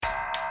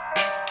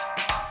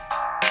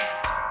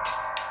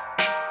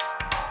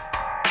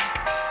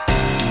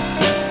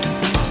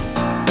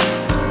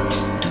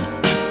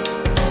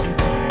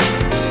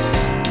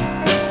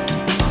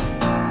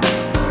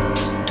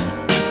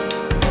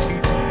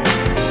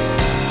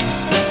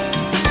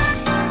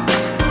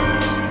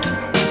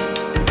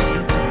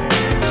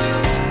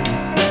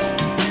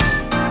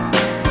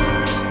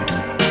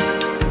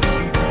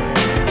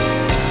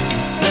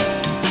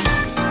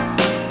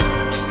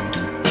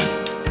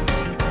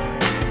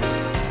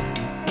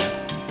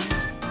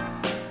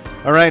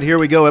All right, here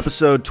we go.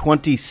 Episode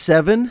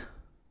 27.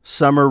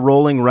 Summer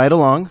rolling right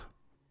along.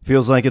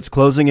 Feels like it's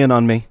closing in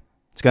on me.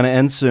 It's going to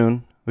end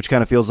soon, which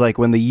kind of feels like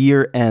when the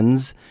year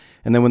ends.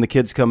 And then when the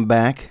kids come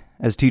back,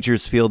 as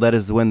teachers feel, that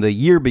is when the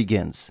year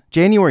begins.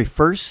 January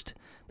 1st,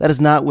 that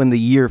is not when the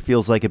year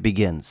feels like it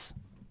begins.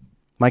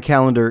 My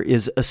calendar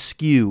is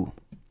askew.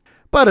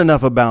 But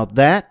enough about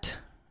that.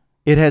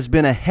 It has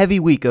been a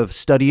heavy week of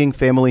studying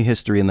family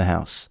history in the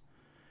house,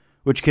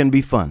 which can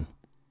be fun,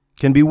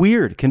 can be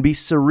weird, can be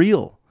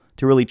surreal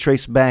to really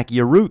trace back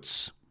your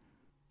roots.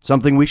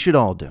 Something we should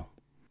all do.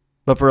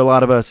 But for a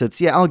lot of us, it's,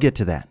 I'll get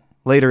to that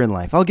later in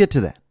life. I'll get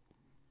to that.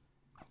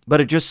 But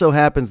it just so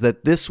happens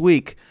that this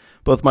week,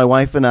 both my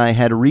wife and I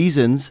had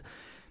reasons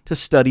to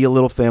study a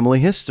little family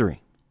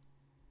history.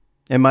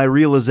 And my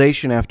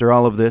realization after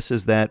all of this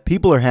is that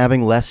people are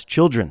having less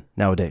children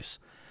nowadays.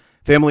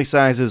 Family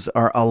sizes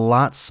are a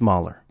lot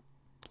smaller.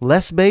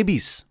 Less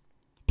babies.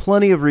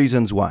 Plenty of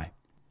reasons why.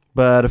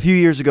 But a few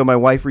years ago, my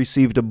wife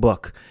received a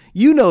book.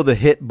 You know the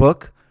hit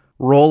book,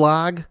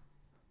 Rolag,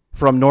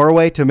 From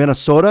Norway to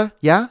Minnesota,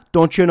 yeah?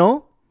 Don't you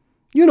know?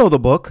 You know the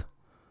book,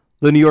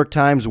 the New York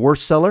Times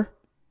worst seller.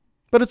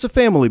 But it's a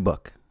family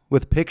book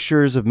with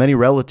pictures of many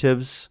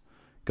relatives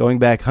going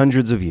back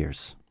hundreds of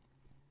years.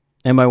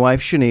 And my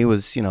wife, Shani,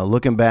 was,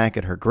 looking back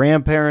at her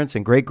grandparents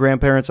and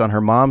great-grandparents on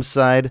her mom's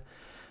side,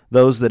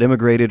 those that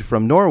immigrated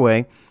from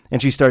Norway.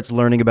 And she starts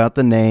learning about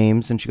the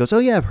names, and she goes, oh,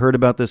 yeah, I've heard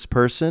about this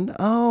person.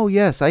 Oh,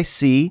 yes, I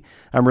see.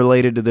 I'm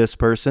related to this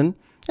person.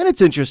 And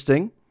it's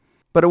interesting.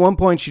 But at one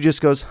point, she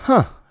just goes,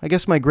 I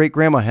guess my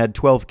great-grandma had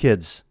 12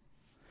 kids.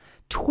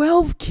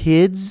 12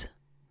 kids?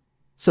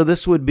 So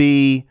this would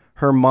be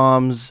her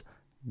mom's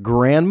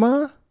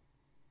grandma?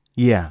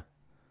 Yeah.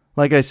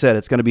 Like I said,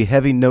 it's going to be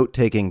heavy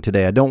note-taking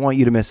today. I don't want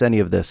you to miss any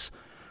of this,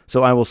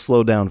 so I will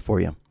slow down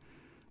for you.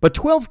 But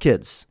 12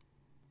 kids.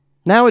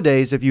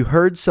 Nowadays, if you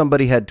heard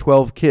somebody had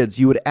 12 kids,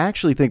 you would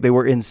actually think they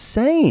were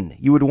insane.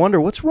 You would wonder,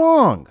 what's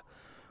wrong?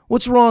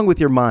 What's wrong with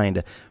your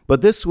mind?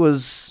 But this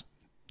was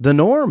the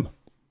norm.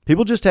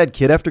 People just had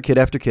kid after kid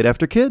after kid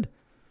after kid.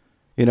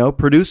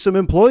 Produce some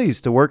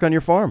employees to work on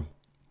your farm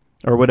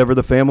or whatever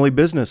the family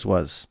business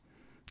was.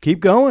 Keep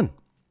going.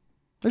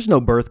 There's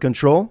no birth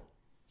control.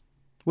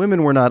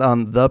 Women were not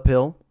on the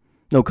pill.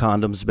 No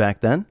condoms back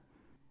then.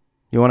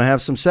 You want to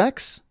have some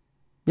sex?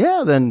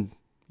 Yeah, then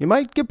you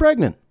might get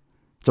pregnant.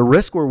 It's a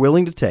risk we're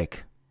willing to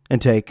take and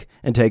take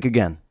and take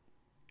again.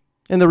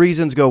 And the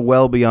reasons go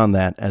well beyond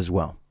that as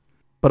well.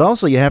 But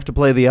also you have to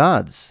play the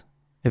odds.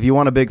 If you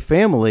want a big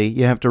family,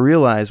 you have to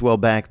realize, well,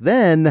 back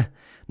then,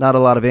 not a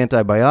lot of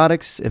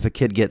antibiotics. If a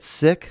kid gets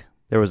sick,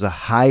 there was a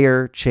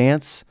higher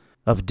chance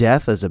of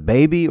death as a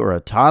baby or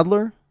a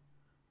toddler.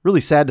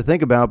 Really sad to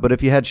think about, but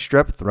if you had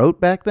strep throat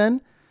back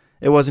then,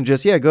 it wasn't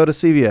just, go to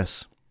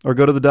CVS or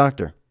go to the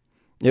doctor.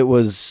 It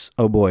was,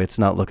 oh boy, it's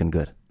not looking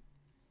good.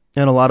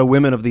 And a lot of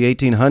women of the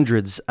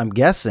 1800s, I'm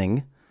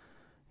guessing,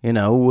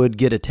 would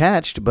get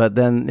attached, but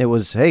then it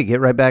was, hey, get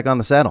right back on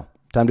the saddle.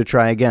 Time to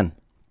try again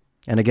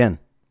and again.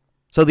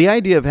 So the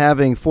idea of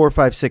having 4,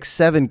 5, 6,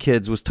 7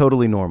 kids was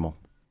totally normal.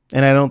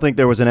 And I don't think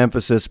there was an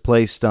emphasis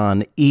placed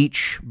on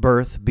each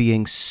birth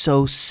being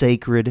so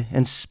sacred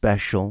and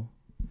special.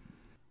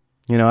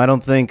 I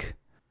don't think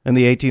in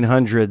the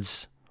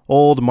 1800s,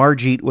 old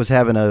Margit was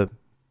having a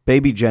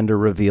baby gender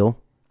reveal.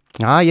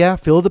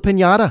 Fill the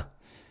piñata.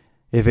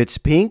 If it's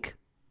pink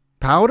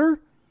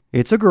powder,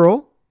 it's a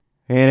girl.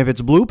 And if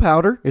it's blue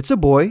powder, it's a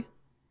boy.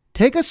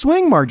 Take a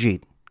swing,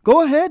 Margit.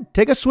 Go ahead.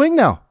 Take a swing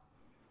now.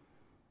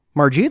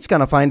 Margit's going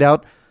to find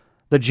out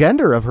the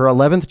gender of her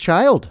 11th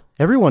child.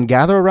 Everyone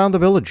gather around the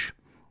village.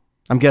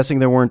 I'm guessing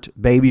there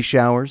weren't baby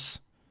showers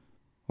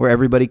where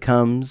everybody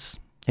comes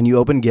and you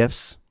open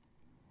gifts.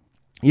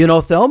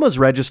 Thelma's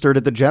registered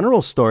at the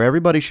general store.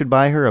 Everybody should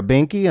buy her a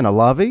binky and a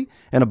lovey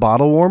and a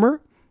bottle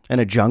warmer and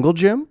a jungle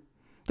gym.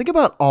 Think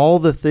about all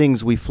the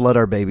things we flood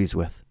our babies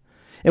with.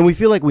 And we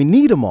feel like we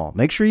need them all.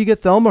 Make sure you get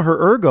Thelma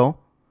her Ergo.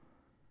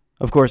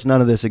 Of course, none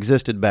of this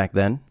existed back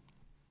then.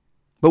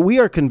 But we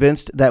are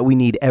convinced that we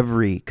need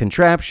every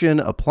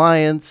contraption,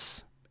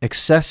 appliance,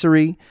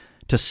 accessory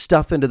to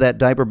stuff into that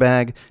diaper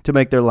bag to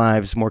make their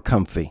lives more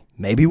comfy.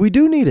 Maybe we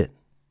do need it.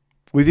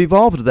 We've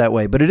evolved that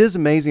way, but it is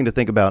amazing to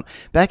think about.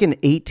 Back in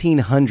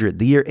 1800,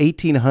 the year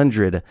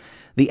 1800,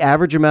 the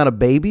average amount of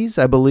babies,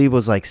 I believe,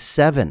 was like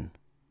 7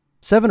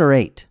 or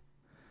 8.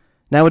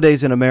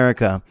 Nowadays in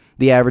America,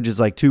 the average is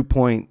like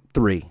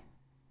 2.3.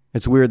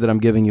 It's weird that I'm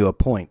giving you a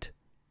point,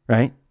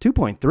 right?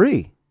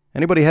 2.3.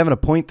 Anybody having a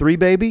 0.3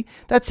 baby?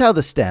 That's how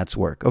the stats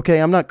work,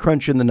 okay? I'm not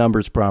crunching the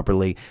numbers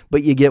properly,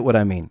 but you get what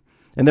I mean.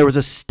 And there was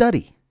a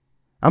study.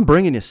 I'm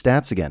bringing you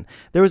stats again.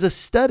 There was a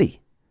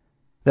study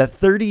that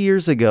 30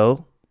 years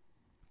ago,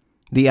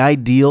 the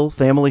ideal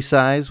family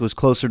size was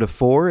closer to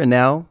 4, and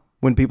now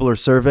when people are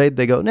surveyed,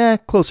 they go,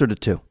 closer to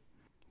 2.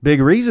 Big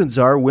reasons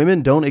are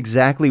women don't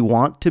exactly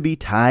want to be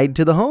tied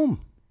to the home.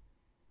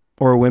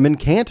 Or women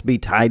can't be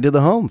tied to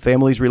the home.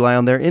 Families rely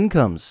on their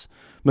incomes.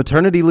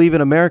 Maternity leave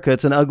in America,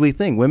 it's an ugly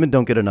thing. Women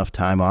don't get enough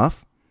time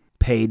off.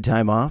 Paid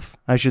time off,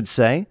 I should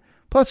say.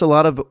 Plus, a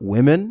lot of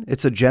women,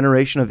 it's a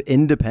generation of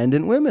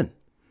independent women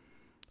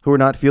who are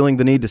not feeling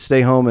the need to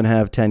stay home and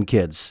have 10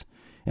 kids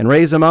and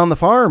raise them on the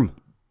farm.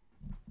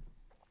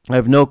 I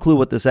have no clue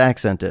what this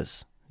accent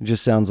is. It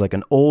just sounds like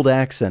an old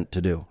accent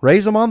to do.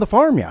 Raise them on the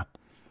farm, yeah.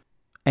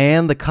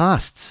 And the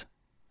costs.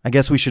 I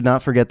guess we should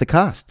not forget the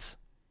costs.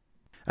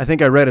 I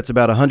think I read it's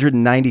about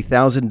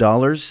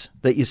 $190,000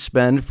 that you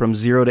spend from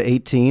 0 to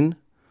 18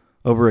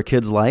 over a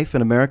kid's life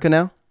in America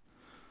now.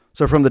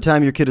 So from the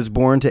time your kid is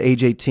born to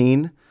age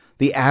 18,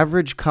 the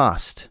average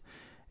cost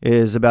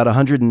is about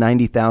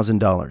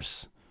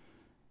 $190,000.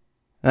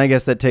 And I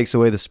guess that takes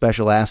away the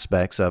special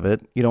aspects of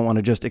it. You don't want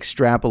to just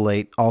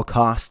extrapolate all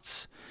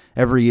costs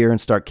every year and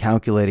start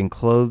calculating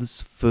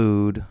clothes,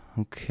 food,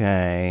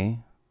 okay,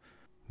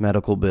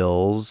 medical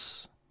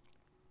bills.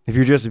 If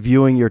you're just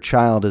viewing your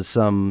child as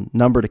some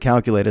number to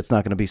calculate, it's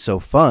not going to be so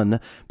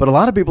fun. But a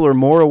lot of people are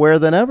more aware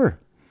than ever.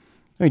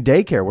 I mean,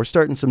 daycare. We're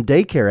starting some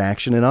daycare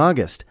action in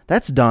August.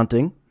 That's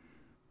daunting,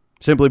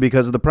 simply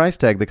because of the price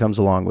tag that comes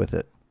along with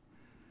it.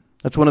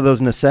 That's one of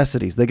those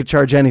necessities. They could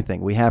charge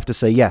anything. We have to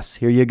say, yes,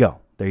 here you go.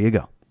 There you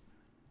go.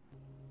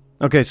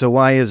 Okay, so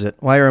why is it?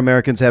 Why are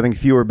Americans having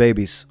fewer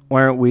babies?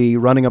 Why aren't we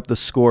running up the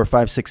score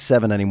 5, 6,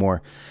 7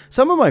 anymore?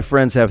 Some of my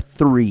friends have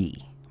 3.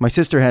 My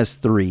sister has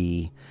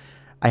 3.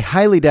 I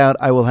highly doubt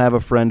I will have a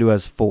friend who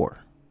has 4.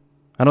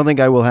 I don't think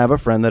I will have a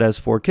friend that has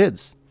 4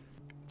 kids.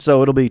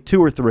 So it'll be 2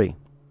 or 3.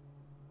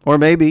 Or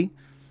maybe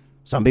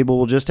some people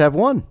will just have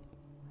 1.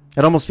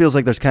 It almost feels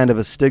like there's kind of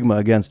a stigma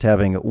against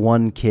having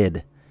 1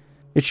 kid.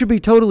 It should be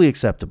totally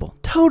acceptable.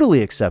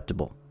 Totally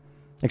acceptable.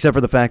 Except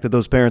for the fact that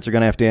those parents are going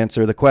to have to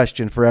answer the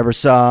question forever.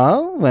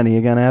 So, when are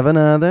you going to have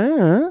another?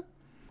 Huh?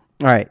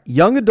 All right.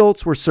 Young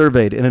adults were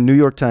surveyed in a New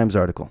York Times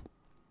article.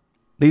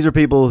 These are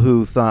people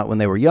who thought when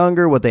they were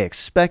younger what they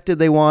expected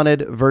they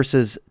wanted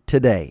versus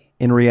today.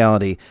 In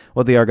reality,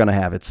 what they are going to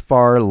have. It's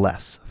far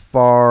less.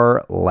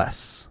 Far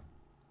less.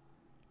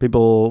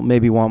 People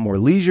maybe want more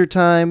leisure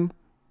time,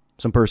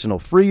 some personal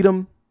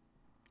freedom.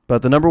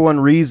 But the number one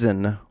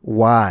reason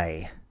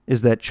why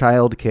is that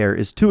childcare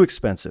is too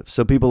expensive.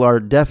 So people are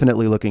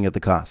definitely looking at the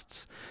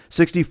costs.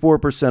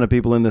 64% of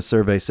people in this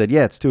survey said,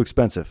 yeah, it's too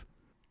expensive.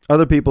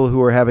 Other people who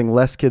are having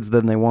less kids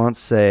than they want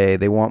say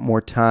they want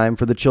more time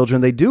for the children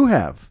they do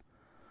have.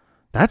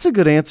 That's a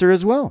good answer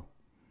as well.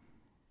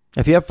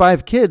 If you have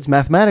 5 kids,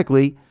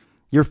 mathematically,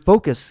 your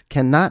focus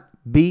cannot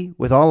be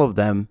with all of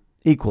them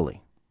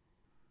equally.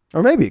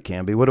 Or maybe it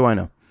can be. What do I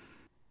know?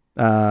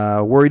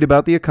 Worried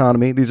about the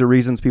economy. These are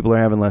reasons people are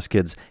having less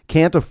kids.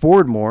 Can't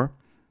afford more.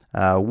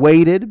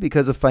 Waited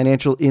because of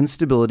financial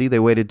instability. They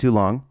waited too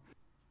long.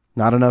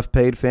 Not enough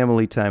paid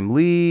family time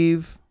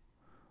leave.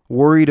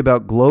 Worried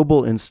about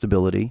global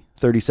instability.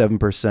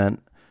 37%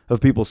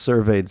 of people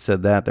surveyed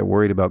said that. They're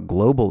worried about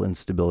global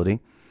instability.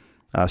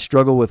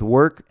 Struggle with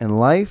work and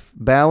life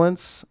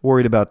balance.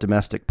 Worried about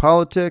domestic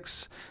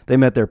politics. They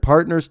met their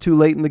partners too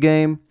late in the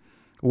game.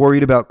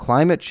 Worried about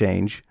climate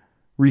change.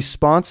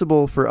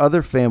 Responsible for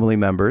other family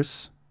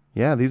members.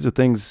 Yeah, these are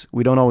things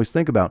we don't always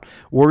think about.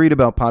 Worried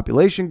about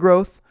population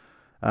growth.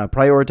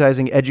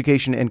 Prioritizing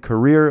education and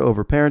career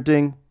over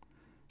parenting,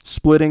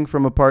 splitting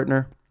from a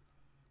partner.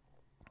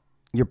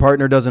 Your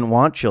partner doesn't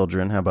want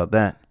children. How about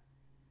that?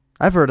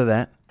 I've heard of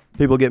that.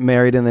 People get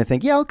married and they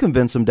think, yeah, I'll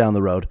convince them down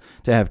the road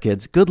to have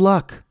kids. Good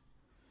luck.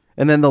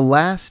 And then the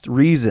last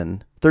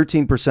reason,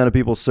 13% of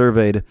people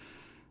surveyed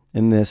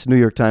in this New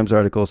York Times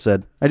article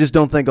said, I just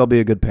don't think I'll be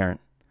a good parent.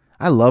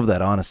 I love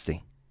that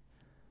honesty.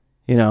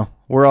 You know,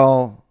 we're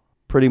all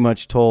pretty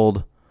much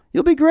told,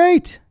 you'll be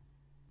great.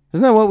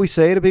 Isn't that what we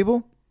say to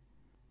people?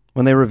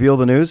 When they reveal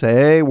the news,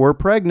 hey, we're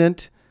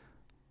pregnant.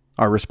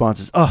 Our response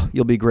is, oh,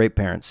 you'll be great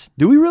parents.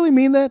 Do we really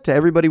mean that to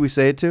everybody we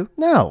say it to?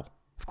 No,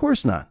 of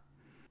course not.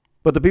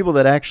 But the people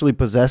that actually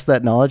possess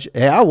that knowledge,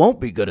 hey, I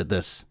won't be good at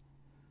this.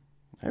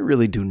 I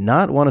really do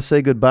not want to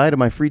say goodbye to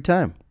my free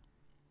time.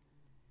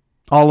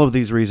 All of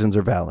these reasons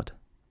are valid.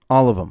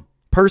 All of them.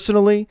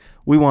 Personally,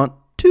 we want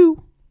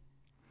 2.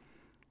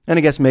 And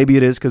I guess maybe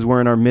it is because we're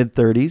in our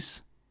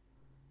mid-30s.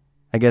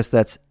 I guess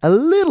that's a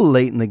little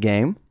late in the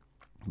game.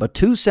 But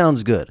 2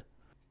 sounds good.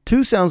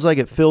 2 sounds like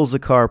it fills the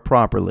car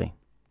properly.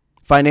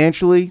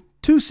 Financially,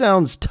 2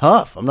 sounds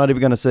tough. I'm not even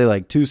going to say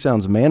like 2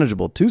 sounds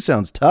manageable. 2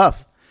 sounds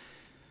tough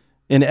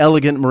in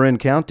elegant Marin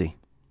County.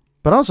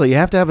 But also, you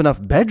have to have enough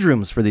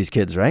bedrooms for these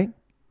kids, right?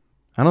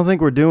 I don't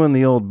think we're doing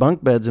the old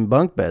bunk beds and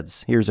bunk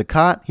beds. Here's a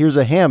cot, here's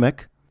a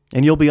hammock,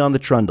 and you'll be on the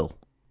trundle.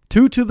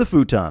 2 to the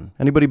futon.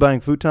 Anybody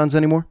buying futons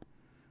anymore?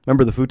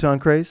 Remember the futon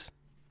craze?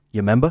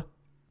 You remember?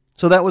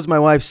 So that was my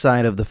wife's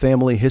side of the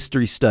family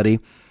history study,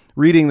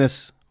 reading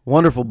this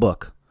wonderful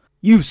book.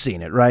 You've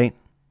seen it, right?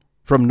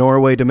 From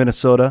Norway to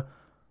Minnesota,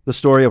 the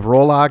story of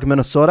Rolag,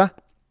 Minnesota.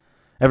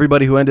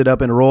 Everybody who ended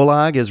up in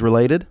Rolag is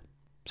related,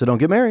 so don't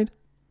get married.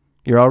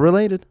 You're all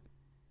related.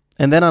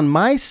 And then on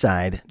my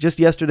side, just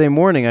yesterday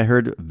morning, I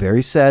heard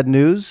very sad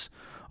news,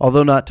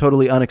 although not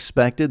totally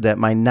unexpected, that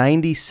my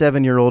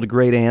 97-year-old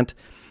great aunt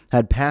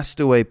had passed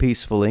away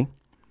peacefully.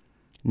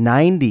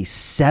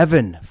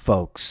 97,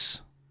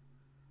 folks.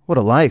 What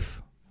a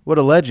life. What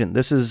a legend.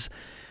 This is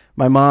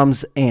my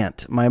mom's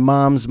aunt, my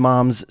mom's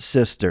mom's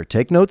sister.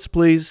 Take notes,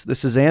 please.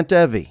 This is Aunt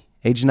Evie,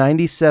 age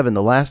 97,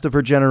 the last of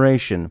her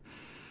generation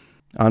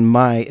on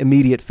my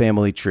immediate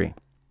family tree.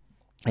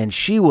 And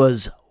she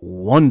was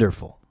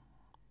wonderful,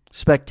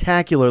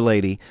 spectacular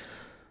lady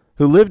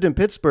who lived in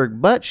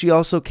Pittsburgh, but she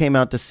also came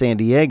out to San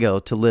Diego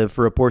to live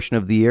for a portion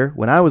of the year.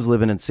 When I was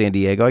living in San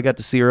Diego, I got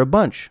to see her a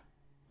bunch.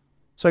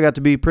 So I got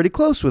to be pretty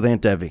close with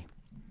Aunt Evie.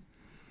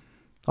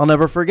 I'll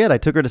never forget, I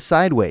took her to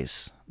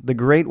Sideways, the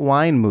great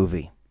wine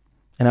movie.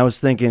 And I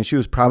was thinking she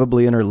was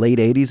probably in her late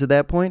 80s at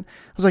that point.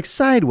 I was like,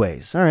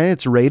 Sideways, all right,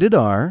 it's rated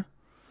R.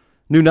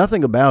 Knew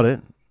nothing about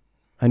it.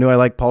 I knew I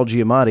liked Paul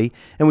Giamatti.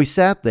 And we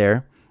sat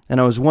there,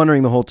 and I was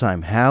wondering the whole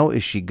time, how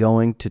is she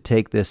going to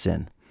take this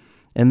in?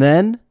 And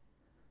then,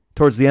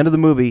 towards the end of the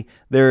movie,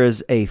 there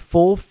is a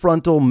full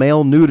frontal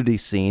male nudity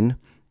scene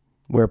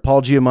where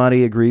Paul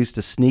Giamatti agrees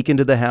to sneak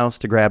into the house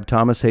to grab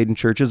Thomas Hayden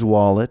Church's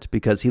wallet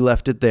because he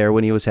left it there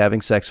when he was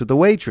having sex with the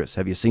waitress.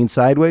 Have you seen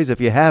Sideways?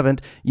 If you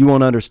haven't, you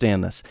won't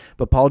understand this.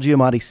 But Paul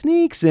Giamatti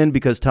sneaks in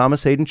because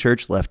Thomas Hayden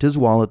Church left his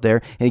wallet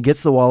there, and he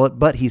gets the wallet,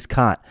 but he's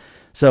caught.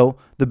 So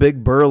the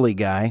big burly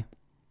guy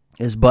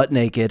is butt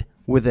naked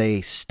with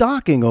a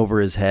stocking over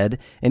his head,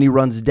 and he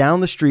runs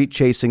down the street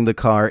chasing the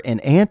car, and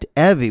Aunt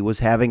Evie was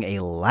having a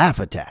laugh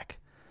attack.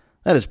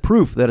 That is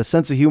proof that a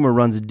sense of humor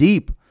runs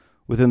deep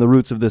within the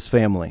roots of this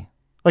family,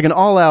 like an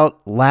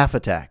all-out laugh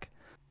attack.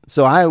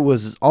 So I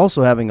was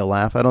also having a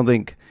laugh. I don't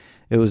think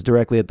it was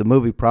directly at the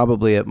movie,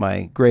 probably at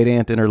my great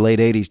aunt in her late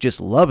 80s,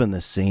 just loving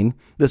this scene,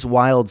 this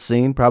wild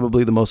scene,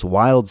 probably the most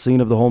wild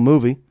scene of the whole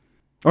movie,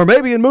 or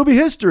maybe in movie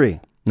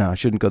history. No, I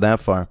shouldn't go that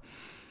far.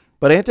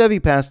 But Aunt Evie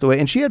passed away,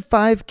 and she had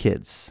 5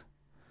 kids.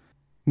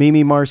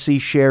 Mimi, Marcy,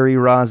 Sherry,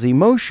 Rosie,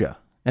 Moshe,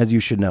 as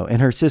you should know,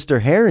 and her sister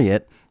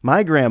Harriet,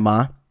 my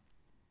grandma,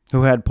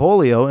 who had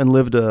polio and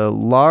lived a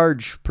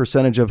large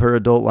percentage of her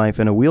adult life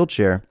in a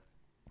wheelchair.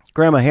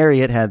 Grandma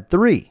Harriet had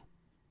 3,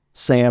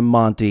 Sam,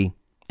 Monty,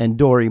 and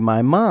Dory,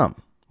 my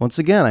mom. Once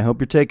again, I hope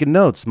you're taking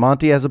notes.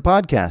 Monty has a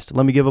podcast.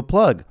 Let me give a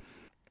plug.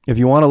 If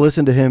you want to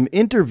listen to him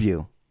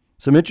interview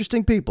some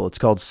interesting people, it's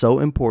called So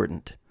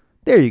Important.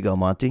 There you go,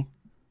 Monty.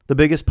 The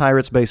biggest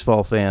Pirates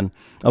baseball fan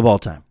of all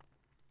time.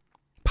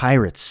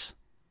 Pirates.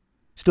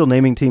 Still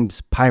naming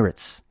teams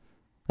Pirates.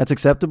 That's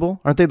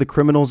acceptable? Aren't they the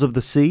criminals of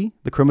the sea?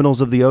 The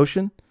criminals of the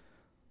ocean?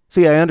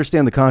 See, I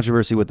understand the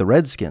controversy with the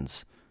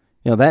Redskins.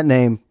 That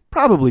name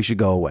probably should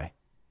go away.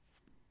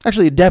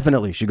 Actually, it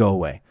definitely should go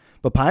away.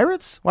 But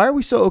pirates? Why are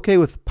we so okay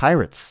with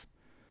pirates?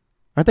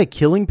 Aren't they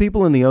killing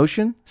people in the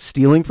ocean?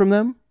 Stealing from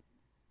them?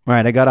 All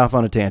right, I got off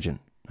on a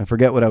tangent. I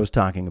forget what I was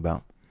talking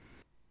about.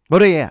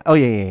 But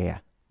yeah.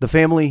 The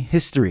family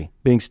history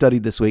being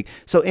studied this week.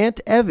 So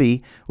Aunt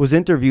Evie was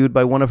interviewed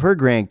by one of her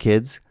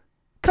grandkids,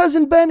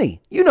 Cousin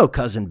Benny. You know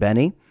Cousin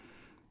Benny.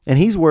 And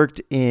he's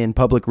worked in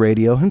public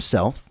radio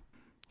himself.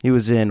 He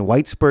was in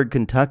Whitesburg,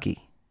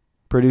 Kentucky,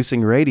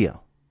 producing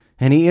radio.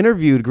 And he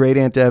interviewed Great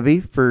Aunt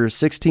Evie for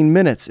 16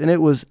 minutes, and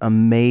it was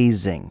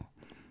amazing.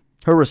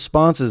 Her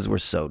responses were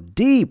so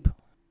deep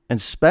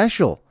and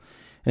special.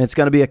 And it's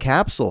going to be a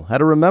capsule, how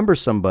to remember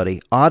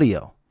somebody,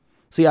 audio.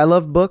 See, I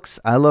love books,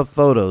 I love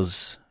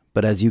photos,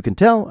 but as you can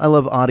tell, I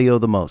love audio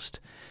the most.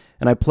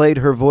 And I played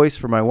her voice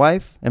for my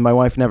wife, and my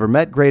wife never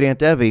met Great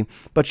Aunt Evie,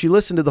 but she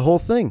listened to the whole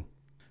thing.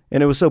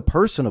 And it was so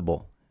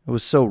personable. It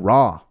was so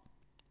raw,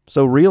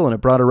 so real, and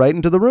it brought her right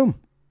into the room.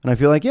 And I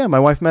feel like, yeah, my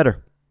wife met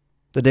her.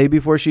 The day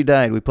before she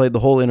died, we played the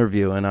whole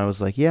interview, and I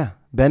was like, yeah,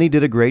 Benny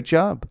did a great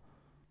job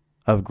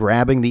of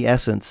grabbing the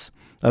essence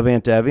of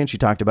Aunt Evie, and she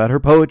talked about her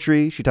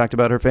poetry. She talked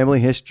about her family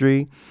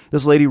history.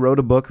 This lady wrote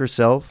a book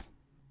herself.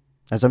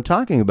 As I'm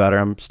talking about her,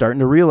 I'm starting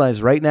to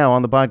realize right now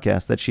on the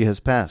podcast that she has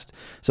passed.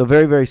 So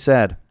very, very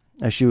sad,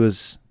 as she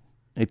was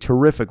a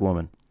terrific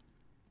woman.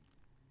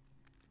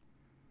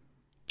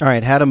 All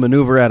right, how to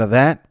maneuver out of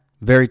that?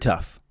 Very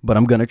tough, but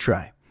I'm going to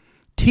try.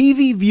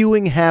 TV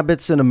viewing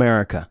habits in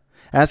America.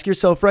 Ask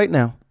yourself right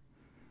now.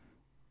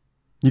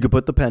 You could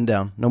put the pen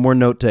down. No more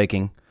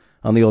note-taking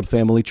on the old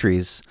family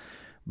trees.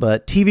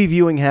 But TV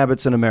viewing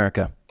habits in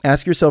America.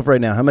 Ask yourself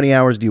right now, how many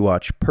hours do you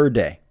watch per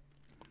day?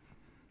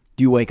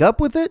 Do you wake up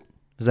with it?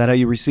 Is that how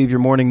you receive your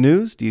morning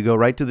news? Do you go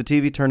right to the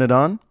TV, turn it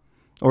on?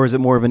 Or is it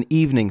more of an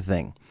evening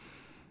thing?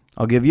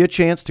 I'll give you a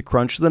chance to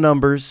crunch the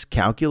numbers,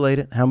 calculate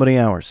it. How many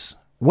hours?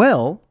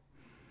 Well,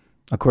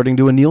 according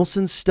to a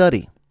Nielsen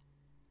study,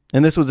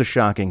 and this was a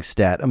shocking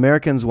stat,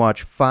 Americans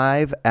watch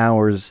 5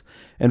 hours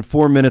and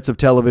 4 minutes of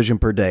television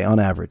per day on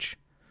average.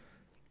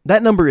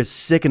 That number is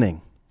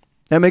sickening.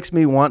 That makes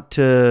me want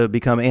to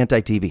become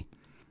anti-TV.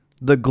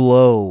 The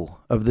glow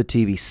of the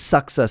TV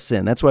sucks us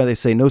in. That's why they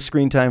say no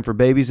screen time for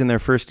babies in their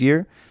first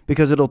year,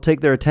 because it'll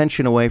take their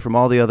attention away from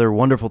all the other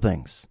wonderful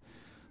things,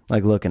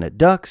 like looking at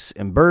ducks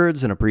and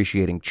birds and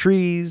appreciating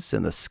trees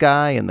and the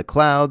sky and the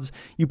clouds.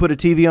 You put a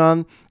TV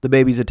on, the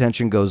baby's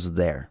attention goes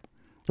there.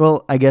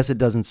 Well, I guess it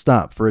doesn't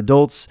stop. For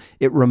adults,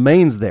 it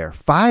remains there.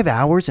 5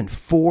 hours and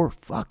 4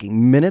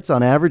 fucking minutes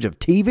on average of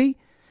TV?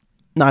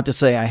 Not to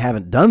say I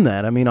haven't done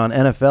that. I mean, on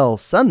NFL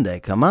Sunday,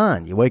 come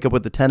on. You wake up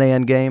with the 10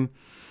 a.m. game.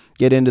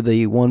 get into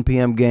the 1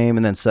 p.m. game,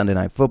 and then Sunday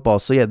Night Football.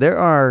 So, yeah, there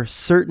are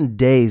certain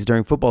days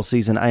during football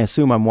season, I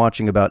assume I'm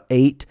watching about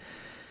 8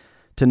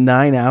 to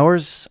 9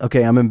 hours.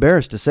 Okay, I'm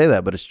embarrassed to say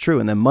that, but it's true.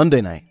 And then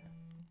Monday night,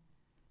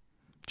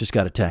 just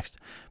got a text.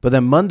 But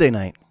then Monday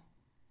night,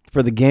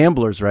 for the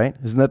gamblers, right?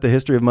 Isn't that the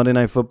history of Monday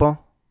Night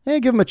Football? Hey,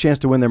 give them a chance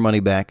to win their money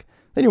back.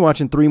 Then you're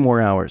watching 3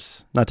 more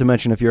hours, not to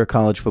mention if you're a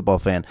college football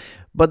fan.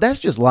 But that's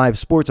just live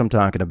sports I'm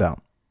talking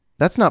about.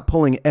 That's not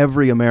pulling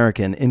every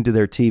American into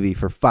their TV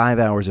for 5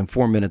 hours and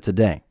 4 minutes a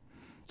day.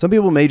 Some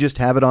people may just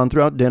have it on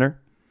throughout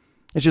dinner.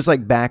 It's just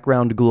like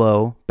background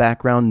glow,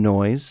 background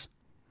noise.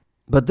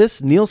 But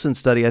this Nielsen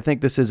study, I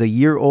think this is a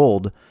year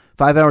old,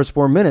 5 hours,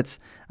 4 minutes.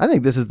 I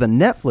think this is the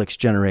Netflix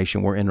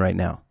generation we're in right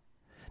now.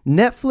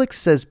 Netflix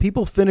says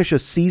people finish a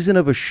season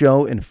of a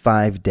show in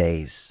 5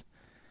 days.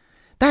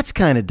 That's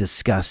kind of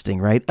disgusting,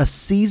 right? A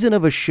season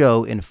of a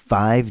show in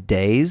 5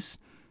 days.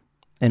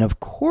 And of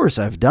course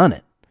I've done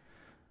it.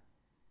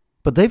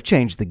 But they've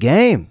changed the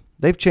game.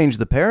 They've changed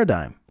the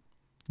paradigm.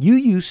 You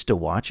used to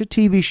watch a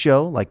TV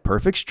show like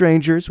Perfect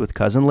Strangers with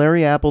cousin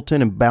Larry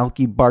Appleton and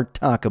Balky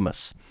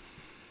Bartokomous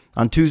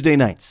on Tuesday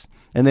nights.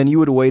 And then you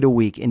would wait a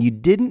week, and you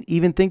didn't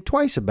even think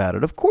twice about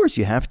it. Of course,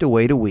 you have to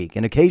wait a week.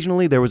 And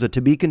occasionally there was a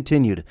to be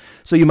continued.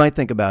 So you might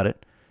think about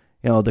it.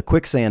 You know, the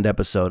quicksand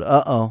episode.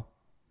 Uh-oh,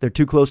 they're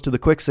too close to the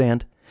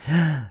quicksand.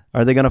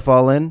 Are they going to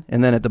fall in?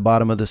 And then at the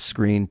bottom of the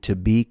screen, to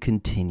be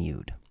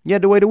continued. You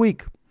had to wait a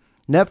week.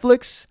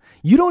 Netflix,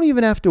 you don't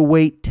even have to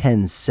wait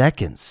 10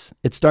 seconds.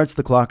 It starts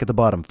the clock at the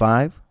bottom.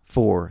 5,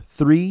 4,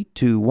 3,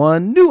 2,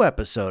 1, new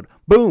episode.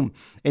 Boom.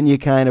 And you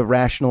kind of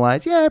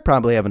rationalize, yeah, I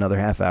probably have another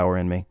half hour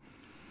in me.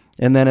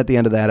 And then at the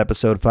end of that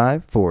episode,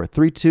 5, 4,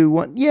 3, 2,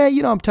 1. Yeah,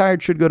 I'm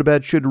tired, should go to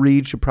bed, should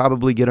read, should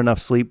probably get enough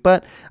sleep,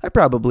 but I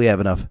probably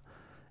have enough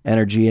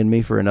energy in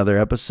me for another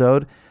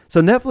episode.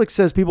 So Netflix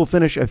says people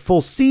finish a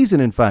full season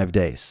in 5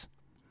 days.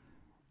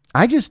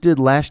 I just did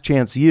Last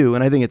Chance U,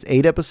 and I think it's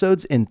 8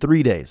 episodes in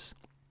 3 days.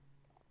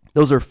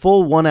 Those are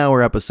full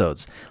 1-hour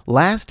episodes.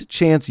 Last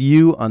Chance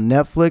U on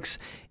Netflix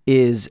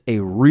is a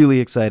really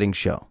exciting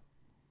show.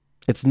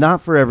 It's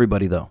not for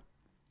everybody, though.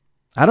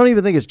 I don't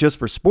even think it's just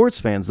for sports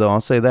fans, though.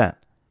 I'll say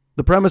that.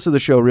 The premise of the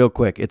show, real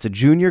quick. It's a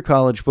junior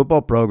college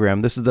football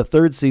program. This is the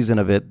 3rd season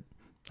of it.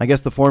 I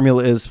guess the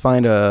formula is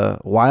find a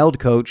wild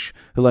coach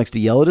who likes to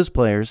yell at his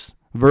players,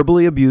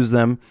 verbally abuse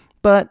them,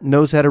 but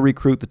knows how to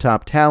recruit the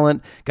top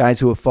talent,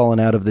 guys who have fallen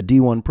out of the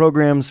D1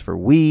 programs for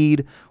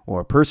weed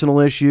or personal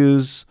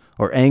issues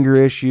or anger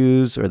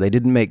issues, or they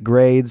didn't make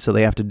grades, so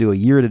they have to do a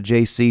year at a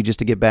JC just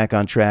to get back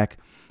on track.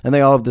 And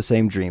they all have the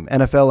same dream.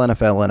 NFL,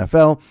 NFL,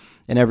 NFL.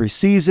 And every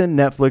season,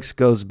 Netflix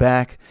goes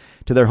back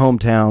to their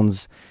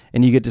hometowns,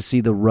 and you get to see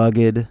the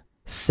rugged,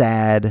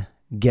 sad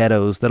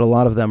ghettos that a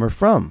lot of them are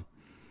from.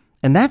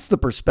 And that's the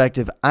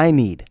perspective I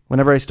need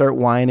whenever I start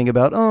whining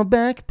about, oh,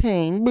 back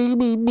pain,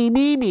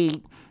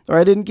 or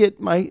I didn't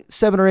get my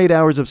 7 or 8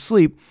 hours of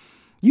sleep.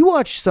 You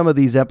watch some of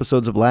these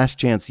episodes of Last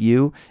Chance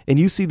U, and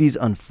you see these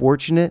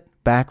unfortunate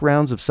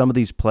backgrounds of some of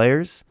these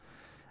players.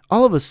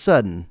 All of a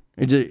sudden,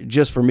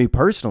 just for me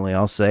personally,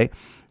 I'll say,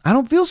 I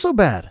don't feel so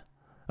bad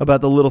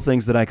about the little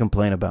things that I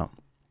complain about.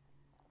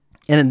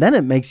 And then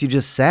it makes you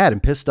just sad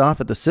and pissed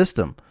off at the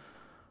system.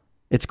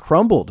 It's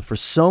crumbled for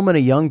so many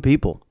young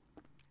people.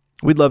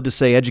 We'd love to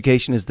say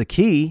education is the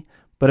key,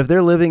 but if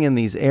they're living in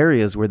these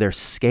areas where they're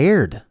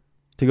scared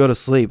to go to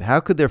sleep, how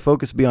could their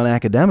focus be on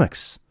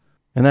academics?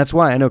 And that's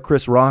why I know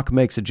Chris Rock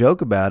makes a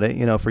joke about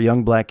it. For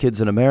young black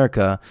kids in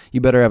America, you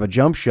better have a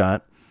jump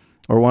shot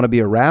or want to be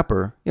a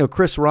rapper.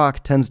 Chris Rock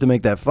tends to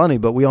make that funny,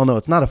 but we all know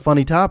it's not a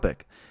funny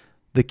topic.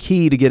 The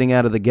key to getting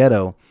out of the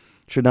ghetto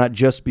should not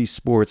just be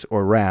sports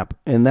or rap,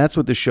 and that's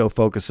what the show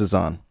focuses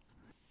on.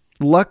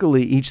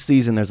 Luckily, each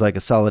season there's like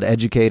a solid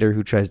educator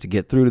who tries to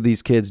get through to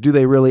these kids. Do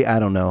they really? I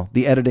don't know.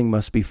 The editing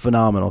must be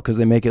phenomenal because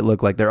they make it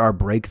look like there are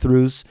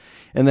breakthroughs,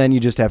 and then you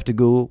just have to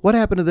Google, what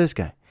happened to this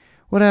guy?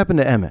 What happened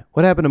to Emmett?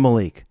 What happened to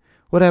Malik?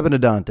 What happened to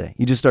Dante?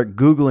 You just start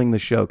Googling the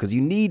show because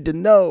you need to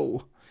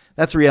know.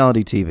 That's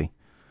reality TV.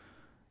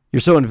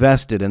 You're so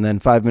invested, and then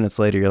 5 minutes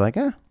later, you're like,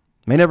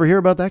 may never hear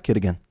about that kid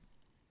again.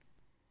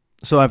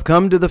 So I've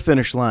come to the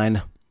finish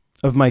line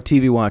of my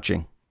TV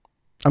watching.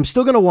 I'm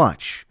still going to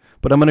watch,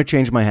 but I'm going to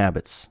change my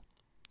habits.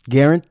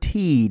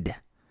 Guaranteed.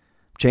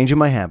 Changing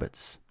my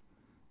habits.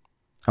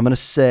 I'm going to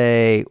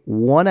say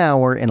 1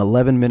 hour and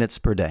 11 minutes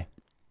per day.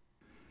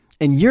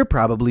 And you're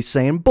probably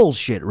saying,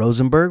 bullshit,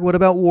 Rosenberg. What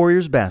about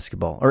Warriors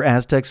basketball or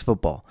Aztecs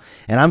football?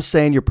 And I'm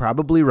saying you're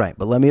probably right,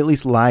 but let me at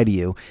least lie to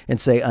you and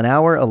say an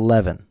hour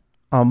 11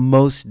 on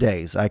most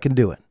days. I can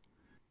do it.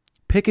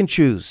 Pick and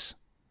choose.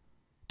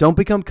 Don't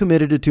become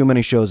committed to too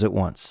many shows at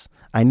once.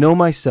 I know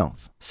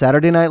myself.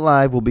 Saturday Night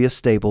Live will be a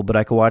staple, but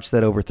I could watch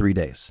that over 3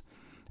 days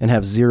and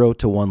have 0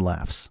 to 1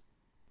 laughs.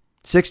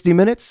 60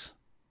 minutes?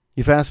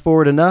 You fast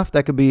forward enough,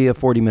 that could be a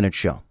 40-minute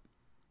show.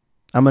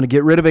 I'm going to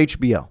get rid of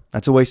HBO.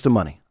 That's a waste of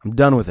money. I'm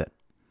done with it.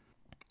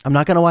 I'm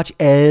not going to watch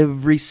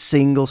every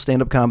single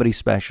stand-up comedy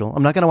special.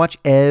 I'm not going to watch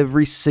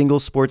every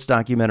single sports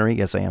documentary.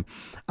 Yes, I am.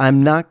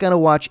 I'm not going to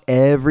watch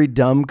every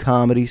dumb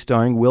comedy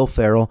starring Will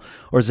Ferrell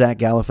or Zach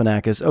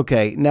Galifianakis.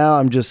 Okay, now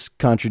I'm just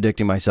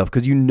contradicting myself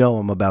because you know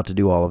I'm about to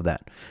do all of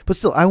that. But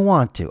still, I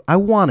want to. I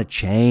want to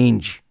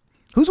change.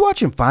 Who's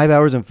watching 5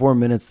 hours and 4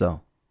 minutes,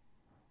 though?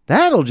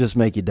 That'll just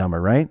make you dumber,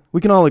 right?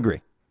 We can all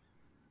agree.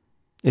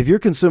 If you're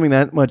consuming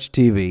that much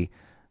TV,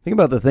 think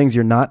about the things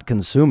you're not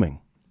consuming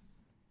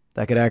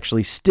that could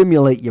actually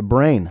stimulate your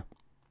brain.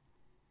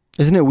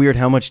 Isn't it weird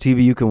how much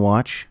TV you can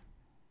watch?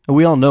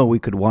 We all know we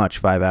could watch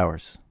 5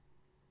 hours.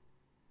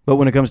 But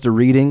when it comes to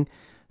reading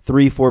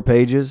 3-4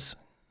 pages,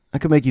 that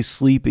could make you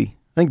sleepy.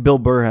 I think Bill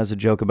Burr has a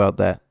joke about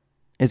that.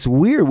 It's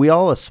weird. We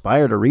all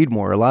aspire to read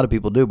more. A lot of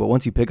people do. But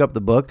once you pick up the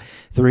book,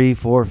 3,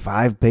 4,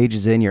 5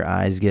 pages in, your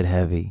eyes get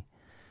heavy.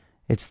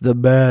 It's the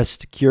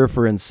best cure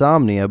for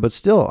insomnia. But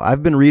still,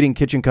 I've been reading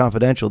Kitchen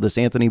Confidential, this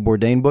Anthony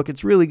Bourdain book.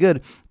 It's really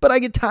good. But I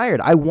get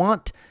tired. I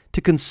want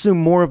to consume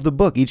more of the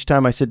book each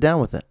time I sit down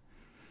with it.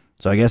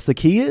 So I guess the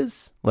key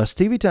is less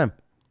TV time.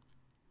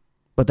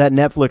 But that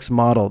Netflix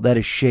model, that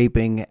is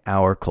shaping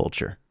our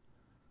culture.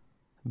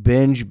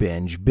 Binge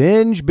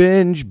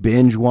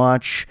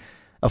watch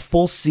a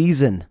full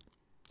season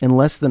in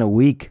less than a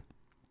week.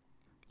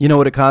 You know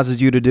what it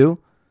causes you to do?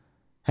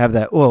 Have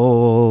that,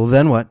 oh,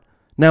 then what?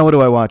 Now what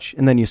do I watch?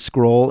 And then you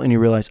scroll and you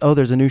realize, oh,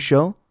 there's a new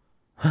show?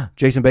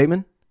 Jason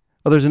Bateman?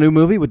 Oh, there's a new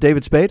movie with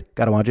David Spade?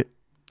 Gotta watch it.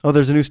 Oh,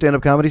 there's a new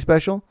stand-up comedy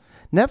special?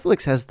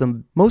 Netflix has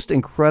the most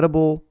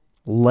incredible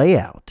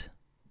layout.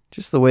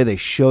 Just the way they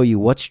show you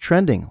what's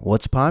trending,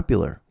 what's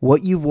popular,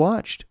 what you've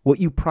watched, what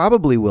you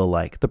probably will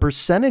like, the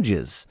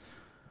percentages.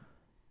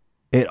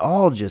 It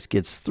all just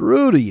gets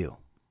through to you.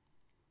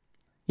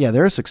 Yeah,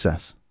 they're a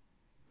success.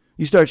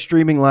 You start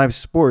streaming live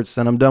sports,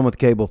 and I'm done with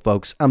cable,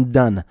 folks. I'm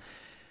done.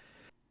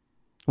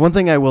 One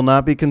thing I will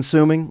not be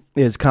consuming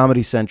is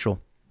Comedy Central.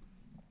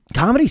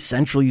 Comedy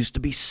Central used to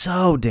be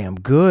so damn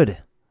good.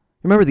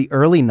 Remember the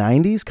early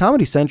 90s?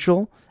 Comedy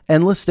Central,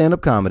 endless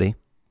stand-up comedy.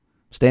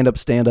 Stand-up,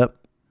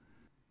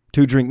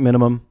 2-drink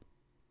minimum,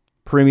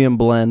 premium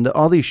blend,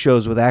 all these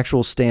shows with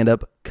actual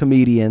stand-up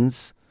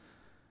comedians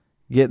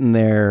getting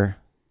their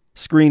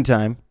screen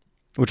time,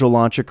 which will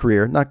launch a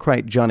career. Not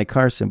quite Johnny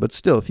Carson, but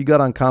still, if you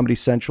got on Comedy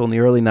Central in the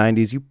early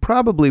 90s, you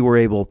probably were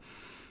able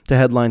to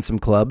headline some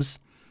clubs.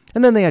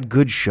 And then they had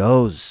good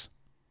shows.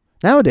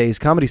 Nowadays,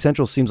 Comedy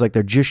Central seems like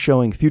they're just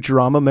showing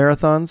Futurama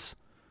marathons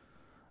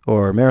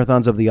or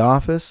marathons of The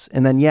Office.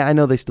 And then, yeah, I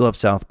know they still have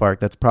South Park.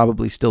 That's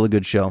probably still a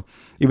good show,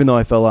 even though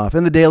I fell off.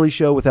 And The Daily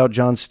Show without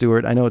Jon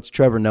Stewart. I know it's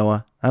Trevor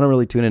Noah. I don't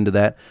really tune into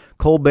that.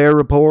 Colbert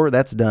Report,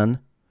 that's done.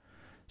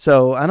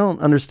 So I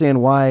don't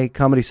understand why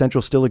Comedy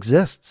Central still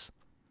exists.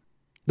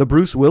 The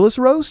Bruce Willis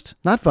roast?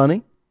 Not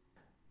funny.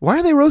 Why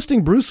are they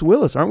roasting Bruce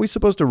Willis? Aren't we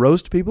supposed to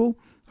roast people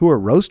who are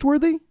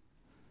roast-worthy?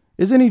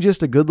 Isn't he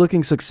just a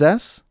good-looking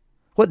success?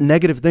 What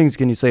negative things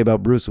can you say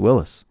about Bruce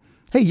Willis?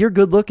 Hey, you're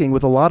good-looking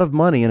with a lot of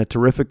money and a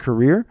terrific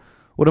career.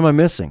 What am I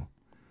missing?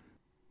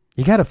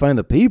 You got to find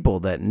the people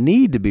that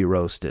need to be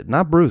roasted.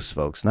 Not Bruce,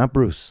 folks. Not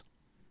Bruce.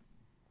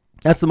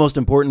 That's the most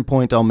important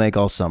point I'll make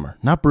all summer.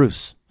 Not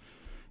Bruce.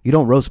 You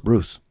don't roast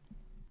Bruce.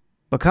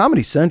 But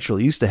Comedy Central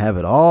used to have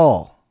it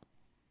all.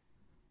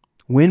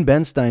 Win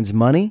Ben Stein's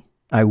money?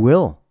 I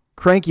will.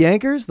 Crank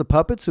Yankers, the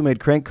puppets who made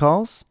crank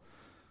calls?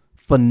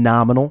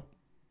 Phenomenal.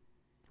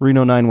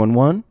 Reno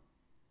 911.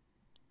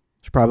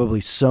 There's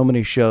probably so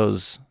many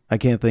shows I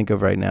can't think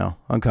of right now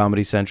on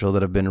Comedy Central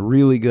that have been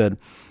really good.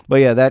 But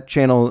yeah, that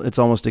channel, it's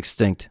almost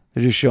extinct.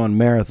 They're just showing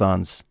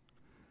marathons.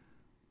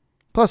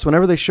 Plus,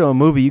 whenever they show a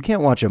movie, you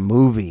can't watch a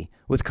movie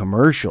with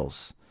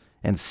commercials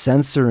and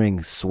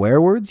censoring swear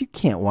words. You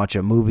can't watch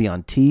a movie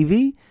on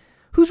TV.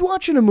 Who's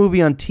watching a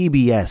movie on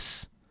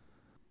TBS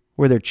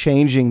where they're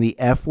changing the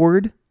F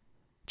word?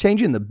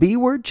 Changing the B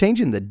word,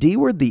 changing the D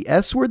word, the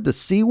S word, the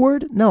C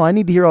word? No, I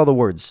need to hear all the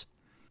words.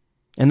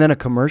 And then a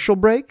commercial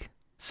break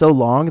so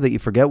long that you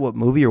forget what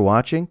movie you're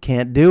watching?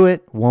 Can't do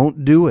it.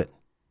 Won't do it.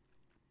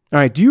 All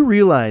right, do you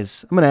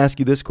realize, I'm going to ask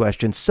you this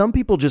question. Some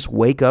people just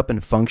wake up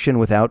and function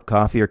without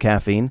coffee or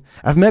caffeine.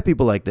 I've met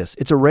people like this.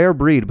 It's a rare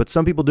breed, but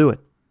some people do it.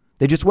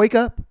 They just wake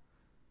up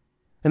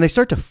and they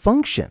start to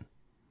function.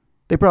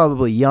 They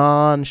probably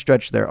yawn,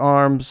 stretch their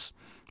arms,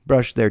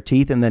 brush their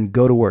teeth, and then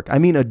go to work. I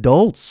mean,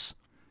 adults.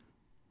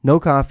 No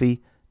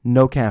coffee,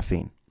 no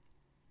caffeine.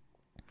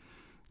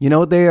 You know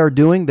what they are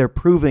doing? They're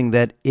proving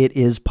that it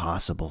is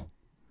possible.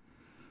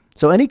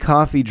 So any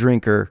coffee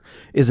drinker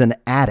is an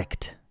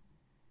addict,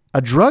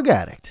 a drug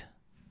addict,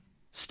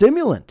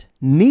 stimulant,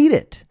 need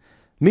it.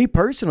 Me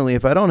personally,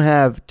 if I don't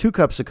have 2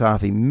 cups of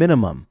coffee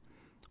minimum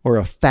or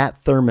a fat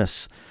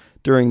thermos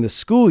during the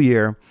school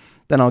year,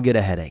 then I'll get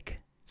a headache.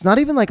 It's not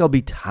even like I'll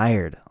be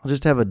tired. I'll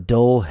just have a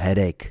dull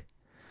headache.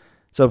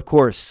 So of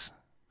course,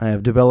 I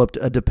have developed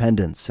a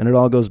dependence, and it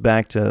all goes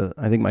back to,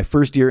 I think, my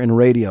first year in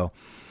radio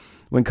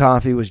when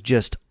coffee was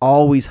just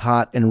always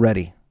hot and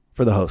ready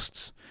for the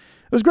hosts.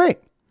 It was great.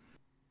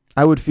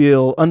 I would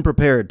feel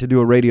unprepared to do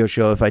a radio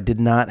show if I did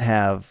not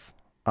have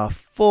a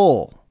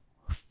full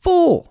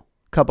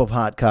cup of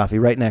hot coffee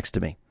right next to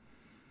me,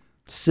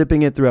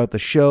 sipping it throughout the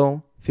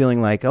show,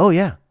 feeling like, oh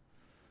yeah,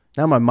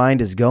 now my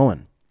mind is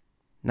going.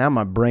 Now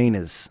my brain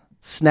is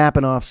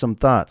snapping off some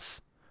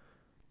thoughts.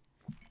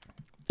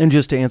 And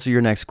just to answer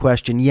your next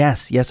question,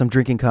 yes, I'm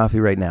drinking coffee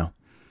right now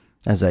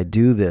as I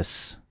do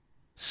this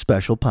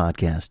special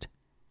podcast.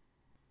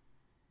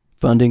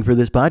 Funding for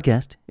this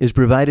podcast is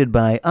provided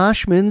by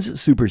Oshman's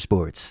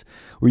Supersports,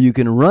 where you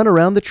can run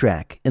around the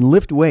track and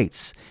lift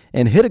weights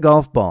and hit a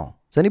golf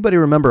ball. Does anybody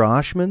remember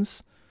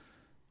Oshman's?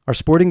 Are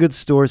sporting goods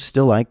stores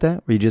still like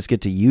that, where you just get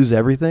to use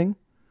everything?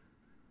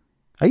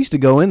 I used to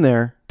go in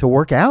there to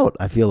work out,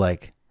 I feel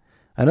like.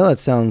 I know that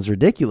sounds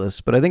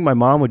ridiculous, but I think my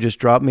mom would just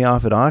drop me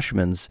off at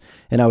Oshman's,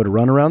 and I would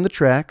run around the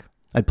track.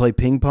 I'd play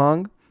ping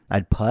pong.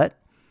 I'd putt.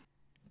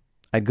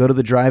 I'd go to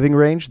the driving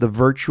range, the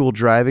virtual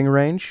driving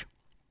range.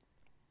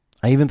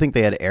 I even think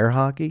they had air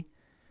hockey.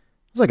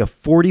 It was like a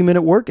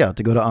 40-minute workout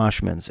to go to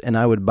Oshman's, and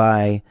I would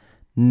buy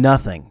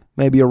nothing,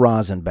 maybe a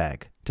rosin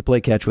bag to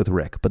play catch with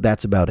Rick, but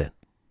that's about it.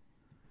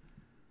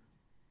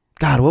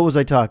 God, what was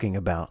I talking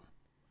about?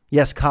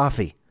 Yes,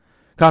 coffee.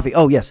 Coffee.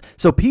 Oh, yes.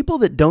 So people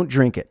that don't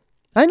drink it,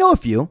 I know a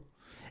few.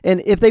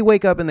 And if they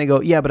wake up and they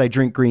go, yeah, but I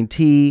drink green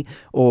tea,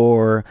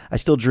 or I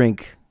still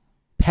drink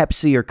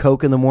Pepsi or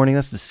Coke in the morning,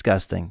 that's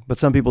disgusting. But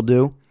some people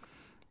do.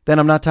 Then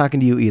I'm not talking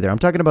to you either. I'm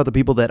talking about the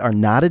people that are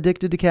not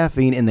addicted to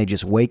caffeine and they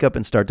just wake up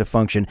and start to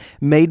function.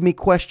 Made me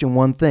question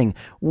one thing.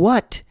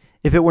 What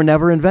if it were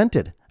never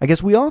invented? I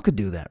guess we all could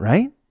do that,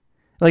 right?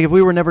 Like if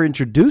we were never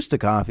introduced to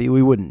coffee,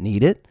 we wouldn't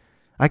need it.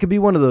 I could be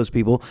one of those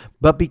people,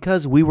 but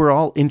because we were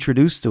all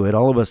introduced to it,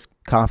 all of us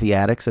coffee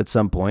addicts at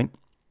some point,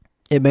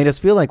 it made us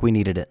feel like we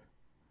needed it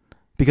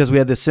because we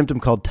had this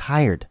symptom called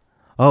tired.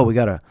 Oh, we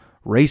got to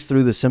race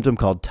through the symptom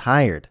called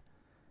tired.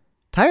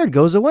 Tired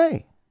goes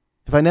away.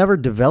 If I never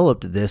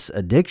developed this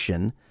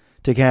addiction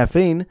to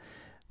caffeine,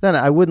 then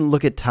I wouldn't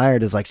look at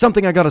tired as like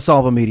something I got to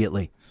solve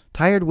immediately.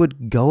 Tired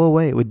would go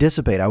away. It would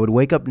dissipate. I would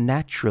wake up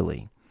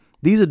naturally.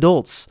 These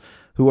adults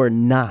who are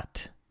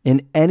not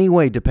in any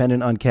way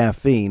dependent on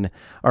caffeine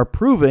are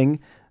proving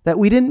that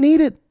we didn't need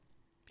it.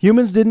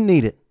 Humans didn't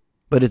need it,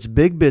 but it's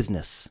big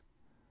business.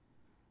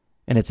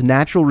 And it's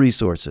natural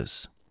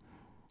resources.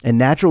 And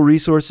natural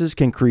resources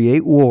can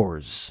create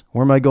wars.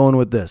 Where am I going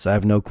with this? I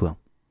have no clue.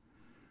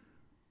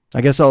 I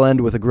guess I'll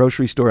end with a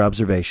grocery store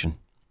observation.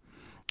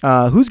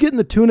 Who's getting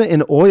the tuna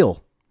in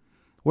oil?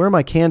 Where are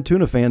my canned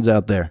tuna fans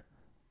out there?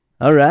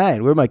 All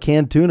right, where are my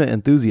canned tuna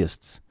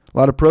enthusiasts? A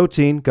lot of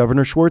protein.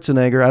 Governor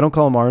Schwarzenegger, I don't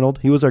call him Arnold.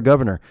 He was our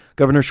governor.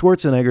 Governor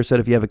Schwarzenegger said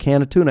if you have a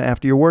can of tuna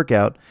after your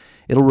workout,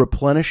 it'll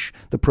replenish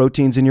the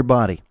proteins in your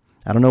body.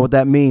 I don't know what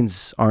that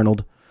means,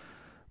 Arnold.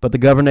 But the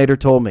governor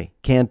told me,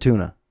 canned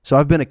tuna. So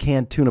I've been a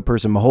canned tuna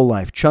person my whole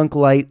life. Chunk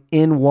light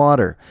in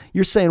water.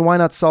 You're saying, why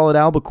not solid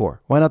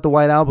albacore? Why not the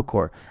white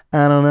albacore?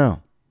 I don't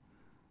know.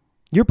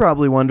 You're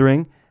probably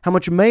wondering how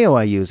much mayo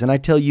I use. And I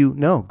tell you,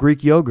 no,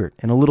 Greek yogurt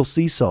and a little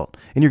sea salt.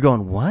 And you're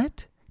going,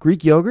 what?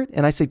 Greek yogurt?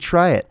 And I say,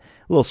 try it.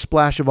 A little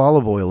splash of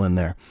olive oil in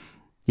there.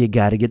 You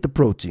got to get the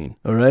protein,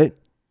 all right?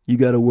 You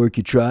got to work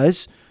your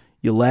tris,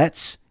 your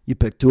lats, your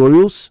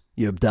pectorals,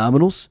 your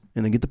abdominals,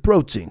 and then get the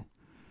protein.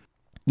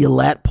 Your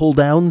lat pull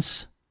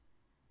downs,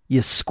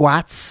 your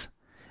squats.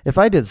 If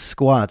I did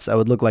squats, I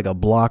would look like a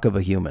block of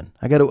a human.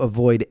 I got to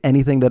avoid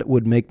anything that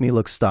would make me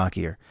look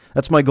stockier.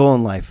 That's my goal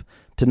in life,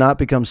 to not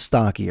become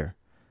stockier.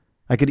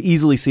 I could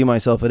easily see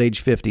myself at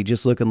age 50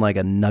 just looking like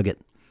a nugget.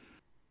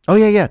 Oh,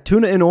 yeah,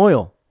 tuna in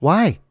oil.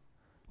 Why?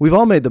 We've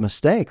all made the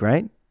mistake,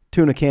 right?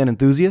 Tuna can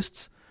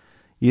enthusiasts.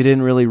 You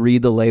didn't really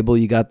read the label.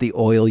 You got the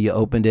oil. You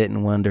opened it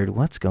and wondered,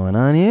 what's going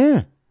on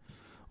here?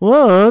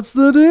 What's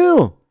the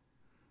deal?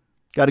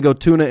 Got to go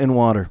tuna in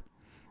water.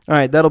 All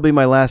right, that'll be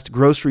my last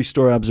grocery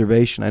store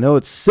observation. I know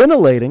it's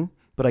scintillating,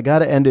 but I got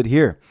to end it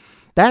here.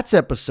 That's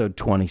episode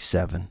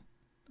 27.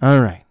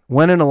 All right,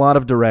 went in a lot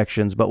of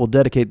directions, but we'll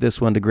dedicate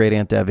this one to Great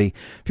Aunt Evie.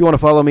 If you want to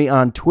follow me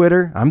on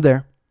Twitter, I'm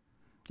there,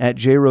 at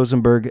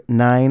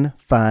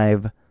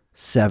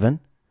jrosenberg957.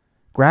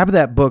 Grab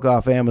that book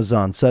off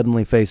Amazon,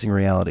 Suddenly Facing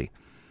Reality.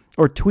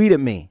 Or tweet at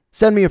me.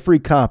 Send me a free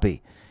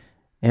copy.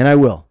 And I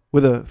will,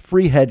 with a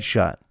free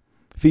headshot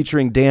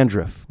featuring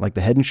dandruff, like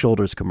the Head &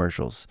 Shoulders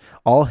commercials.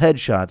 All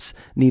headshots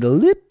need a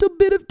little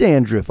bit of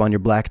dandruff on your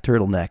black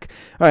turtleneck.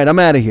 All right, I'm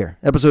out of here.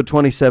 Episode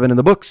 27 in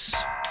the books.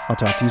 I'll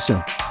talk to you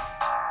soon.